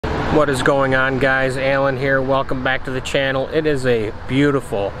What is going on, guys? Alan here. Welcome back to the channel. It is a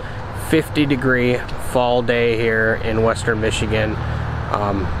beautiful 50-degree fall day here in Western Michigan.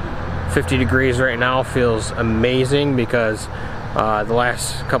 50 degrees right now feels amazing because the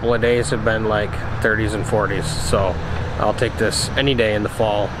last couple of days have been like 30s and 40s. So I'll take this any day in the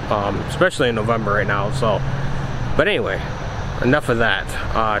fall, especially in November right now. But anyway, enough of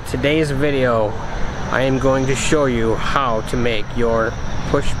that. Today's video, I am going to show you how to make your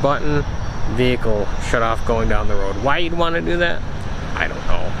push button vehicle shut off going down the road. Why you'd want to do that, I don't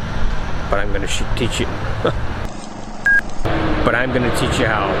know, but I'm going to teach you. But I'm going to teach you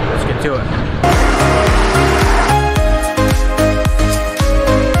how. Let's get to it.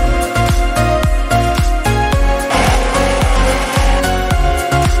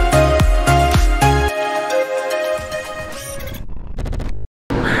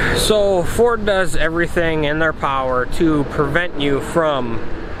 So Ford does everything in their power to prevent you from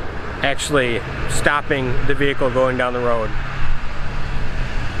actually stopping the vehicle going down the road.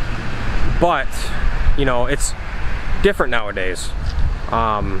 But, you know, it's different nowadays.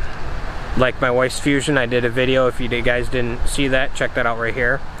 Like my wife's Fusion, I did a video. If you guys didn't see that, check that out right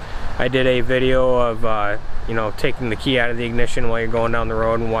here. I did a video of, you know, taking the key out of the ignition while you're going down the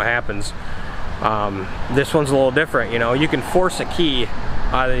road and what happens. This one's a little different, you know. You can force a key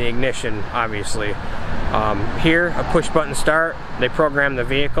out of the ignition, obviously. Here, a push button start, they program the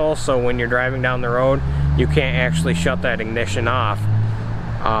vehicle so when you're driving down the road, you can't actually shut that ignition off.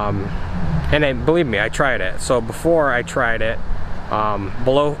 And believe me, I tried it. So before I tried it,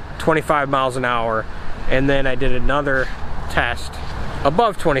 below 25 miles an hour, and then I did another test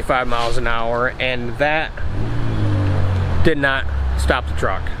above 25 miles an hour, and that did not stop the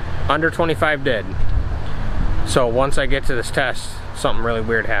truck. Under 25 did. So once I get to this test, something really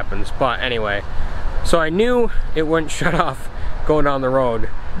weird happens. But anyway, so I knew it wouldn't shut off going down the road.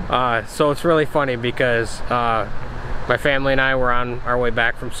 So it's really funny because my family and I were on our way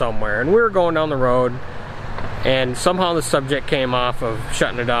back from somewhere, and we were going down the road, and somehow the subject came off of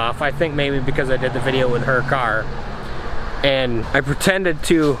shutting it off. I think maybe because I did the video with her car, and I pretended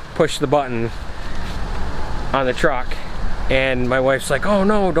to push the button on the truck. And my wife's like, oh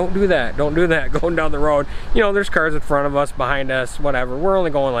no, don't do that, going down the road. You know, there's cars in front of us, behind us, whatever. We're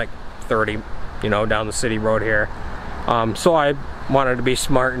only going like 30, you know, down the city road here. So I wanted to be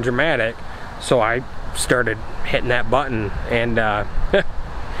smart and dramatic, so I started hitting that button, and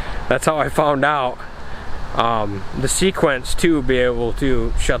that's how I found out the sequence to be able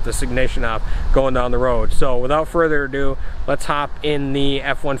to shut this ignition off going down the road. So without further ado, let's hop in the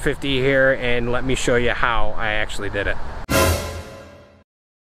F-150 here and let me show you how I actually did it.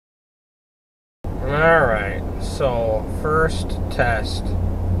 Alright, so first test,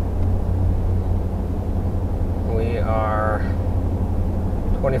 we are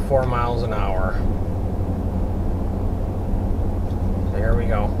 24 miles an hour. So here we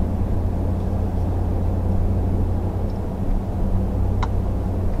go.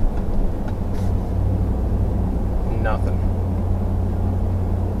 Nothing.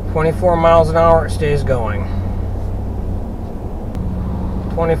 24 miles an hour, it stays going.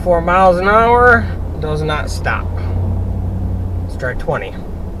 24 miles an hour, does not stop. Let's try 20.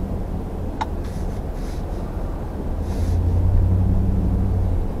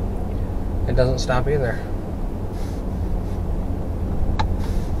 It doesn't stop either.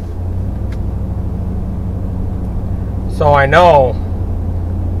 So I know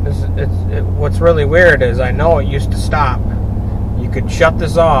what's really weird is I know it used to stop. You could shut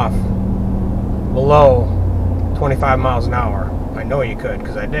this off below 25 miles an hour. I know you could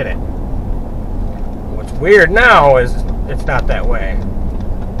because I did it. What's weird now is it's not that way.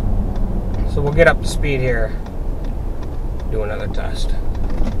 So we'll get up to speed here. Do another test.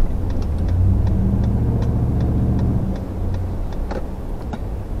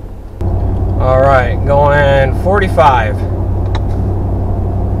 Alright, going 45.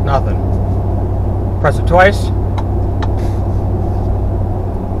 Nothing. Press it twice.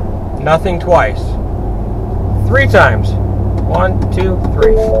 Nothing twice. 3 times. 1, 2,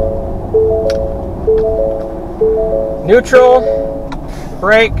 3. Neutral.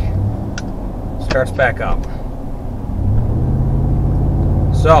 Brake. Starts back up.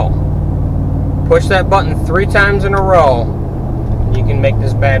 So, push that button 3 times in a row. You can make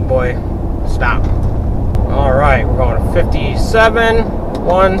this bad boy stop. Alright, we're going to 57.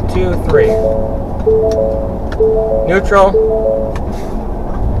 1, 2, 3. Neutral.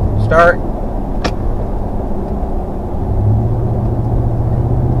 Start.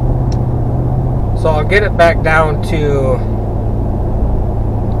 So I'll get it back down to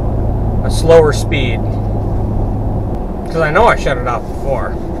a slower speed because I know I shut it off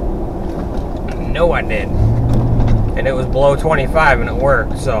before. know I did. And it was below 25 and it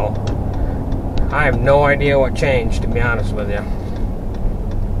worked, so I have no idea what changed, to be honest with you.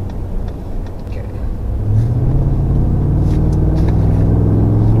 Okay.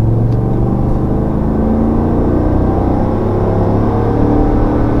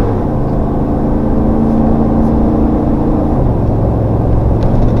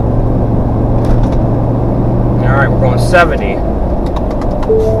 Alright, we're going 70.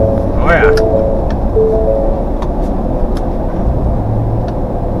 Oh yeah.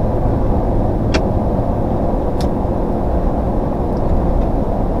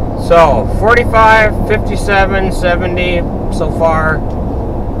 So 45, 57, 70 so far,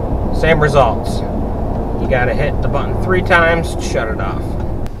 same results. You gotta hit the button 3 times to shut it off.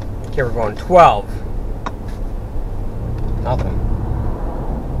 Okay, we're going 12. Nothing.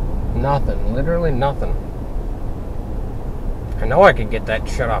 Nothing, literally nothing. I know I could get that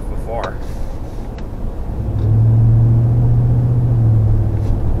shut off before.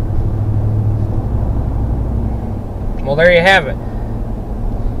 Well, there you have it.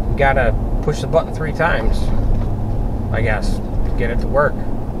 You gotta push the button 3 times, I guess, to get it to work.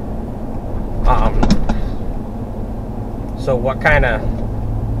 So what kind of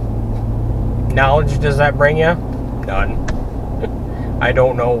knowledge does that bring you? None. I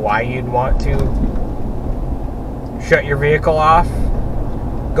don't know why you'd want to shut your vehicle off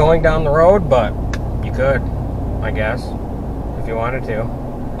going down the road, but you could, I guess, if you wanted to.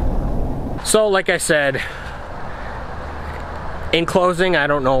 So like I said, in closing, I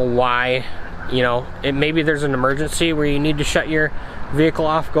don't know why, you know, maybe there's an emergency where you need to shut your vehicle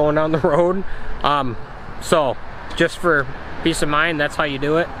off going down the road. So just for peace of mind, that's how you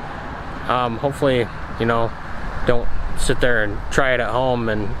do it. Hopefully, you know, don't sit there and try it at home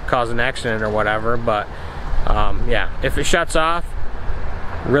and cause an accident or whatever, but yeah, if it shuts off,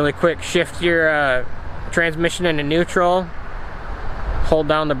 really quick shift your transmission into neutral, hold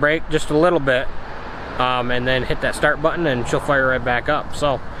down the brake just a little bit, and then hit that start button and she'll fire right back up.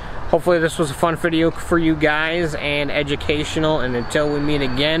 So hopefully this was a fun video for you guys and educational, and until we meet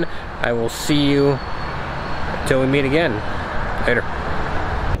again, I will see you until we meet again. Later.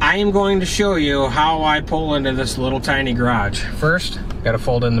 I am going to show you how I pull into this little tiny garage. First, gotta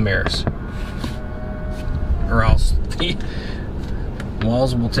fold in the mirrors, or else the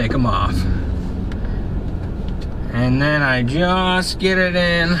walls will take them off. And then I just get it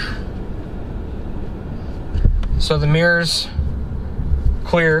in so the mirrors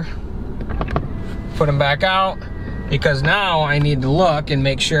clear. Put them back out, because now I need to look and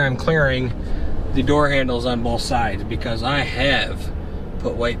make sure I'm clearing the door handles on both sides, because I have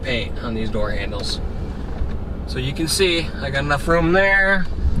put white paint on these door handles. So you can see I got enough room there.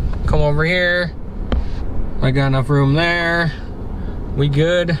 Come over here, I got enough room there. We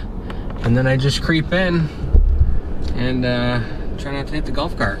good. And then I just creep in and try not to hit the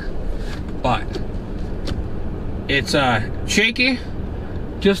golf cart. But it's shaky,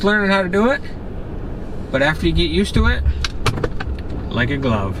 just learning how to do it, but after you get used to it, like a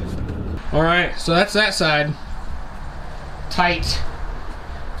glove. All right, so that's that side. Tight.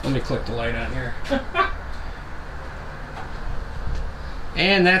 Let me click the light on here.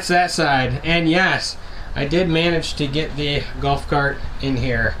 And that's that side. And yes, I did manage to get the golf cart in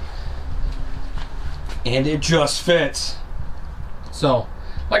here, and it just fits. So,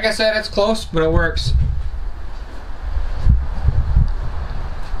 like I said, it's close, but it works.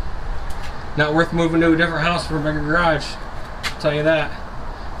 Not worth moving to a different house for a bigger garage, I'll tell you that.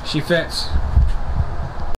 She fits.